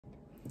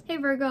Hey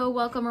Virgo,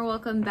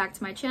 welcome back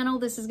to my channel.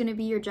 This is going to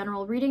be your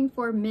general reading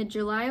for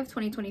mid-July of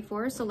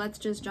 2024. So let's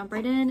just jump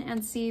right in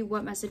and see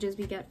what messages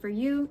we get for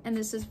you. And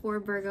this is for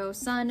Virgo,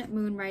 Sun,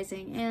 Moon,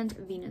 Rising, and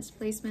Venus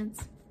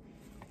placements.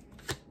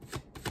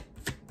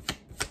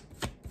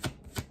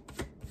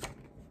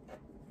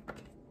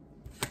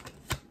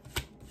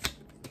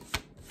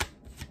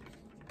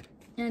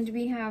 And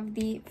we have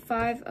the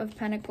Five of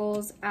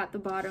Pentacles at the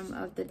bottom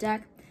of the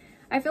deck.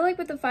 I feel like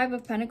with the Five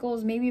of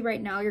Pentacles, maybe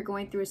right now you're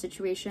going through a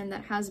situation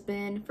that has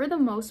been, for the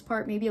most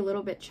part, maybe a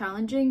little bit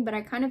challenging, but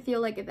I kind of feel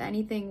like, if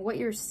anything, what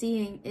you're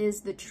seeing is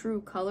the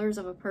true colors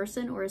of a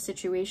person or a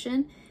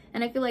situation.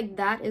 And I feel like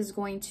that is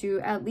going to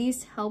at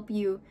least help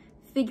you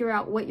figure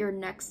out what your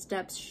next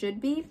steps should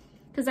be.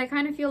 Because I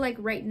kind of feel like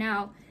right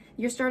now,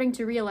 you're starting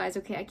to realize,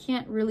 okay, I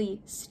can't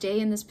really stay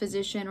in this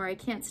position, or I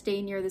can't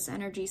stay near this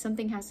energy.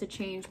 Something has to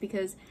change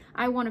because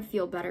I want to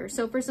feel better.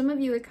 So for some of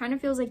you, it kind of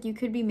feels like you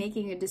could be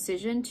making a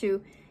decision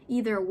to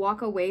either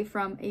walk away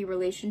from a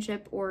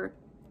relationship or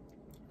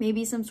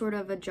maybe some sort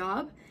of a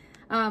job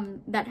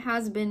that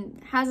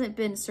hasn't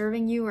been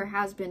serving you or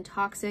has been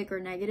toxic or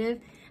negative.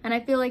 And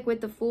I feel like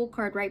with the Fool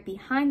card right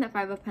behind that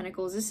Five of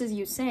Pentacles, this is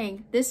you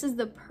saying, this is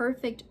the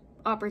perfect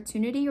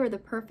opportunity or the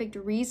perfect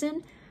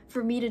reason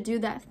for me to do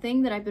that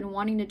thing that I've been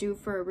wanting to do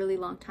for a really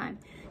long time.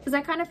 Because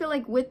I kind of feel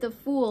like with the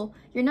Fool,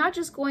 you're not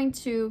just going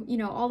to,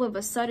 all of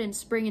a sudden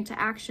spring into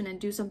action and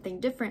do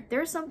something different.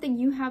 There's something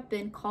you have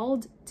been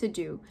called to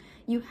do.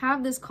 You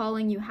have this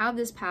calling, you have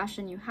this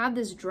passion, you have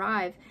this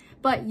drive,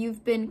 but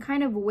you've been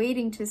kind of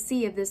waiting to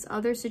see if this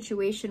other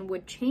situation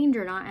would change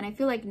or not. And I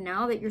feel like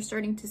now that you're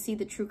starting to see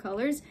the true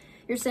colors,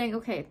 you're saying,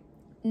 okay,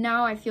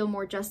 now I feel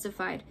more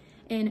justified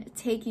in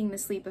taking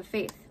this leap of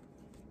faith.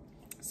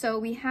 So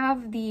we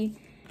have the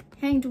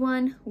Hanged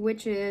One,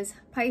 which is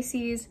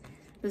Pisces,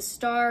 the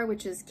Star,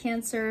 which is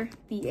Cancer,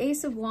 the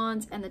Ace of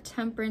Wands, and the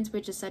Temperance,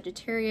 which is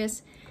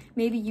Sagittarius.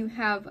 Maybe you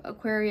have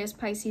Aquarius,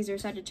 Pisces, or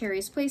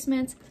Sagittarius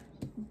placements,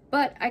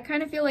 but I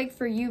kind of feel like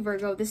for you,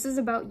 Virgo, this is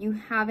about you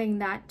having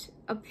that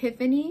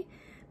epiphany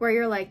where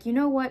you're like, you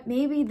know what,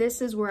 maybe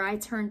this is where I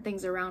turn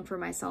things around for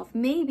myself.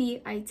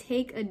 Maybe I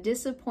take a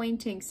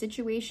disappointing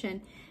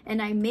situation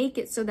and I make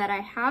it so that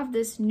I have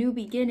this new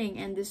beginning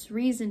and this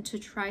reason to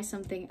try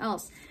something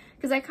else.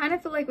 Because I kind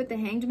of feel like with the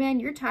Hanged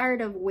Man, you're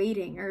tired of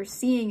waiting or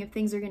seeing if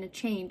things are going to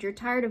change. You're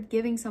tired of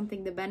giving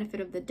something the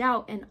benefit of the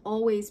doubt and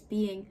always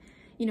being,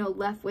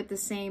 left with the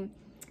same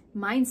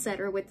mindset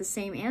or with the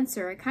same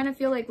answer. I kind of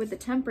feel like with the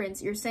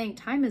Temperance, you're saying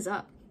time is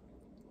up.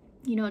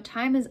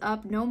 Time is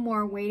up. No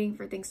more waiting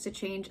for things to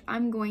change.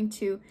 I'm going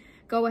to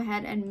go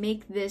ahead and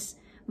make this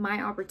my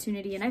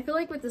opportunity. And I feel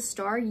like with the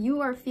Star,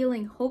 you are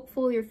feeling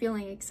hopeful. You're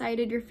feeling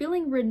excited. You're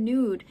feeling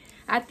renewed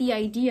at the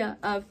idea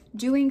of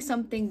doing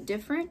something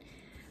different.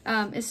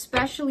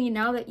 Especially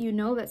now that you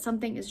know that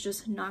something is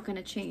just not going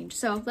to change.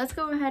 So let's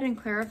go ahead and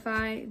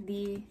clarify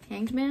the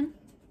Hanged Man.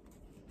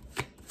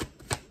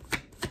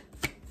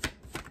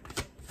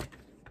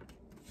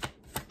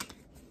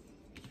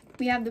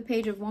 We have the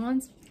Page of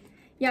Wands.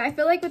 Yeah, I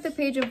feel like with the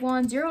Page of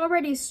Wands, you're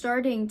already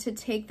starting to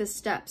take the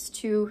steps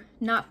to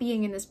not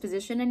being in this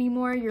position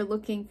anymore. You're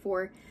looking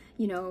for,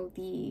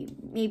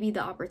 maybe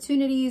the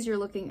opportunities, you're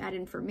looking at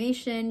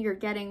information, you're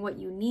getting what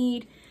you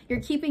need,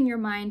 you're keeping your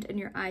mind and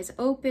your eyes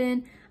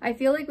open. I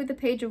feel like with the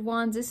Page of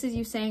Wands, this is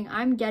you saying,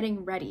 I'm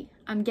getting ready,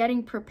 I'm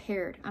getting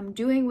prepared, I'm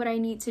doing what I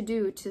need to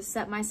do to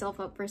set myself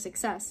up for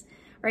success.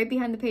 Right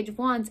behind the Page of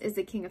Wands is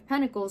the King of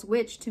Pentacles,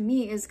 which to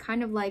me is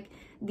kind of like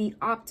the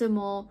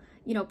optimal,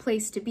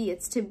 place to be.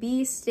 It's to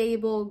be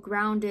stable,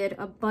 grounded,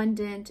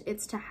 abundant.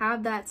 It's to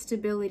have that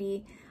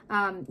stability,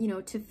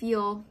 to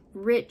feel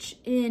rich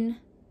in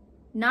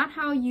not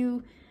how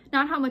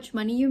much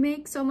money you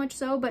make so much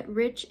so, but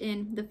rich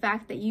in the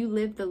fact that you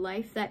live the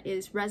life that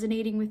is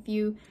resonating with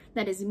you,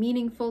 that is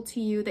meaningful to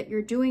you, that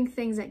you're doing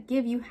things that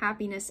give you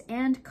happiness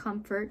and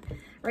comfort,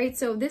 right?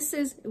 So this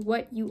is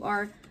what you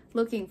are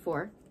looking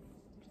for.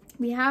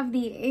 We have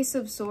the Ace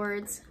of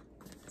Swords,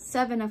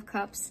 Seven of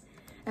Cups,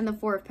 and the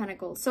Four of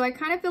Pentacles. So I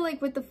kind of feel like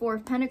with the Four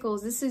of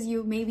Pentacles, this is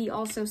you maybe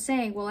also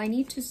saying, well, I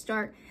need to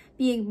start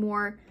being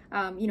more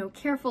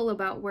careful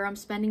about where I'm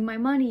spending my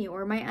money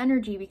or my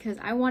energy, because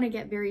I want to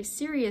get very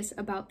serious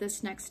about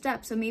this next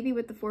step. So maybe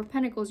with the Four of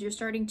Pentacles, you're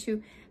starting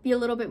to be a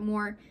little bit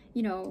more,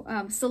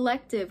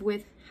 selective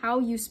with how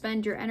you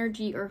spend your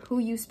energy or who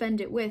you spend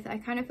it with. I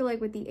kind of feel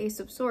like with the Ace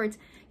of Swords,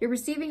 you're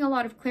receiving a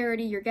lot of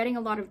clarity, you're getting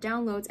a lot of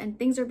downloads, and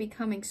things are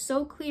becoming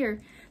so clear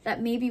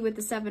that maybe with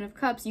the Seven of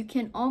Cups, you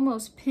can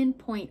almost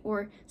pinpoint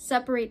or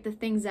separate the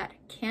things that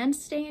can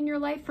stay in your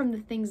life from the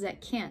things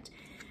that can't.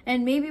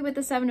 And maybe with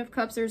the Seven of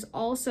Cups, there's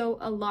also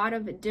a lot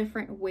of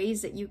different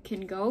ways that you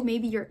can go.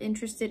 Maybe you're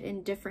interested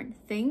in different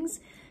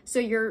things. So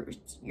you're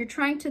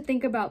trying to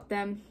think about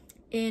them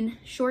in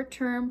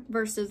short-term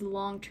versus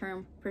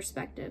long-term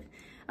perspective.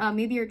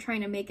 Maybe you're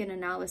trying to make an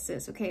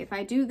analysis. Okay, if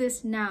I do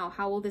this now,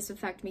 how will this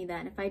affect me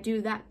then? If I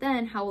do that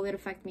then, how will it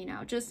affect me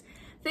now? Just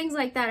things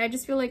like that. I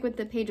just feel like with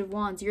the Page of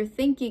Wands, your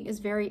thinking is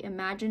very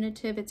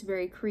imaginative. It's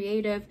very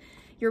creative.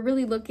 You're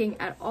really looking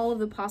at all of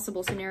the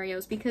possible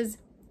scenarios, because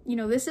you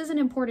know, this is an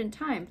important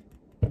time.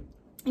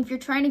 If you're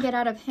trying to get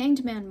out of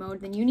hanged man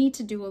mode, then you need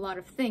to do a lot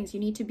of things. You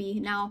need to be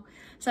now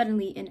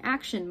suddenly in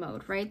action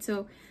mode, right?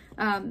 So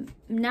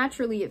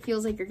naturally, it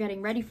feels like you're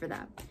getting ready for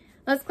that.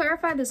 Let's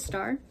clarify the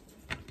star.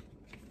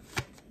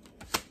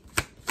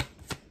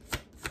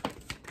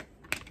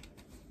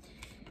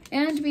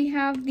 And we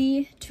have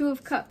the Two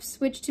of Cups,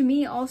 which to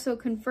me also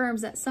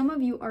confirms that some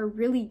of you are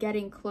really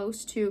getting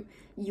close to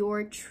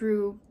your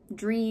true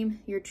dream,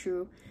 your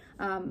true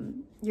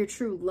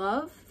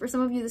love. For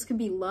some of you, this could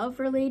be love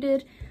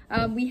related.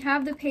 We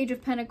have the Page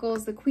of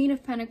Pentacles, the Queen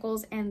of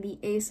Pentacles, and the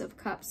Ace of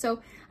Cups.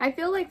 So I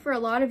feel like for a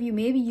lot of you,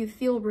 maybe you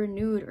feel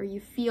renewed, or you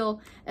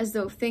feel as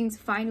though things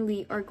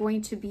finally are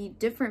going to be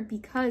different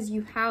because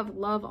you have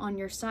love on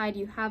your side.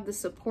 You have the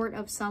support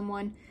of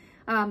someone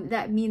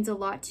that means a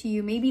lot to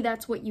you. Maybe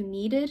that's what you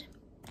needed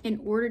in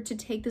order to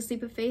take this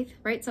leap of faith,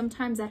 right?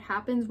 Sometimes that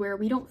happens where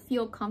we don't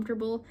feel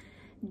comfortable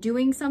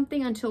doing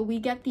something until we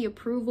get the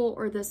approval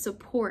or the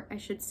support, I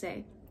should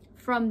say,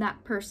 from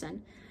that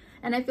person.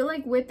 And I feel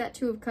like with that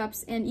Two of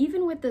Cups, and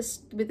even with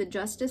this, with the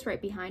Justice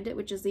right behind it,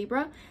 which is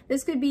Libra,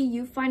 this could be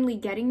you finally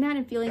getting that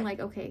and feeling like,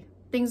 okay,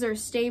 things are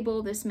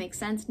stable, this makes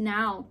sense.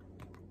 Now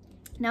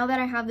that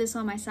I have this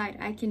on my side,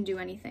 I can do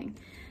anything.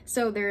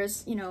 So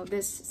there's, you know,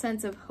 this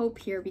sense of hope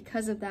here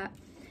because of that.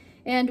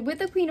 And with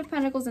the Queen of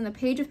Pentacles and the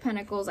Page of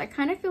Pentacles, I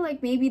kind of feel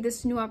like maybe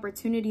this new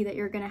opportunity that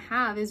you're going to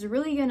have is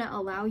really going to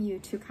allow you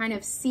to kind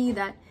of see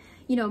that,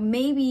 you know,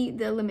 maybe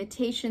the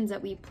limitations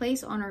that we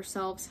place on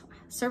ourselves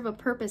serve a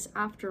purpose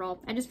after all.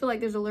 I just feel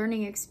like there's a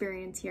learning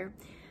experience here.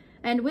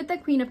 And with the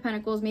Queen of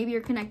Pentacles, maybe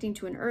you're connecting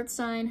to an earth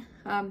sign,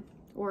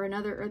 or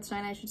another earth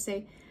sign, I should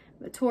say,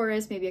 a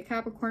Taurus, maybe a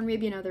Capricorn,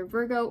 maybe another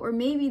Virgo, or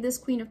maybe this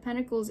Queen of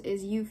Pentacles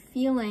is you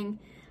feeling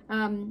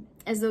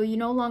as though you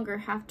no longer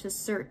have to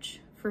search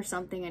for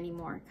something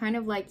anymore. Kind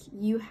of like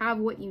you have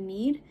what you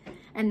need,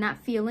 and that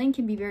feeling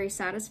can be very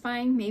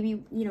satisfying.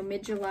 Maybe, you know,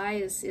 mid-July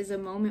is a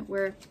moment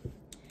where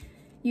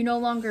you no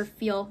longer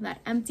feel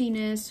that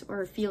emptiness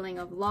or feeling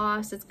of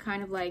loss. It's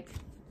kind of like,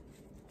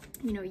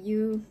 you know,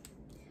 you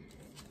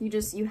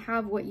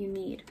have what you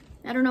need.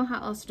 I don't know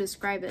how else to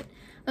describe it.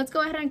 Let's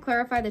go ahead and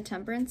clarify the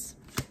Temperance.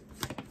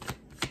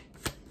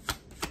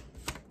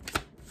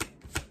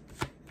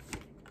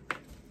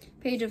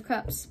 Page of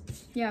Cups.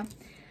 Yeah.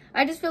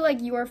 I just feel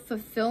like your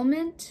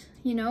fulfillment,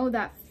 you know,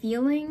 that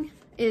feeling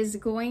is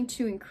going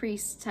to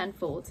increase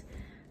tenfold.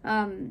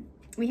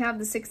 We have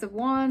the Six of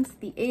Wands,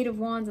 the Eight of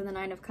Wands, and the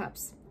Nine of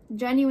Cups.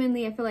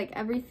 Genuinely, I feel like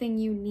everything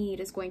you need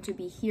is going to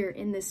be here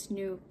in this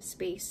new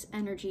space,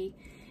 energy,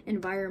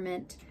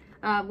 environment.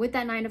 With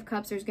that Nine of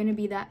Cups, there's going to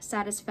be that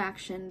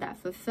satisfaction, that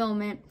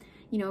fulfillment,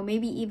 you know,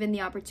 maybe even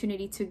the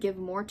opportunity to give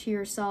more to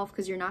yourself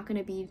because you're not going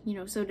to be, you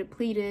know, so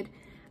depleted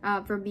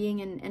from being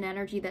in an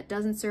energy that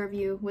doesn't serve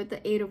you. With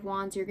the Eight of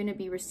Wands, you're going to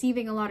be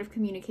receiving a lot of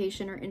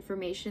communication or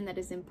information that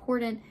is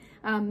important,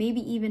 maybe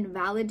even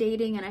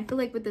validating. And I feel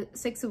like with the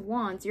Six of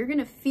Wands, you're going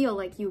to feel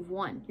like you've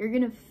won. You're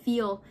going to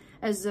feel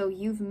as though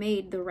you've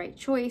made the right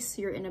choice.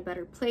 You're in a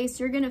better place.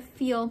 You're going to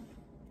feel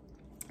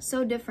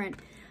so different.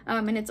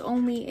 And it's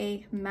only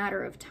a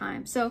matter of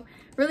time. So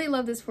really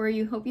love this for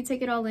you. Hope you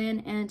take it all in.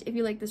 And if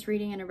you like this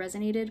reading and it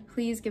resonated,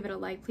 please give it a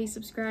like, please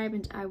subscribe,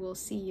 and I will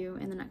see you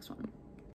in the next one.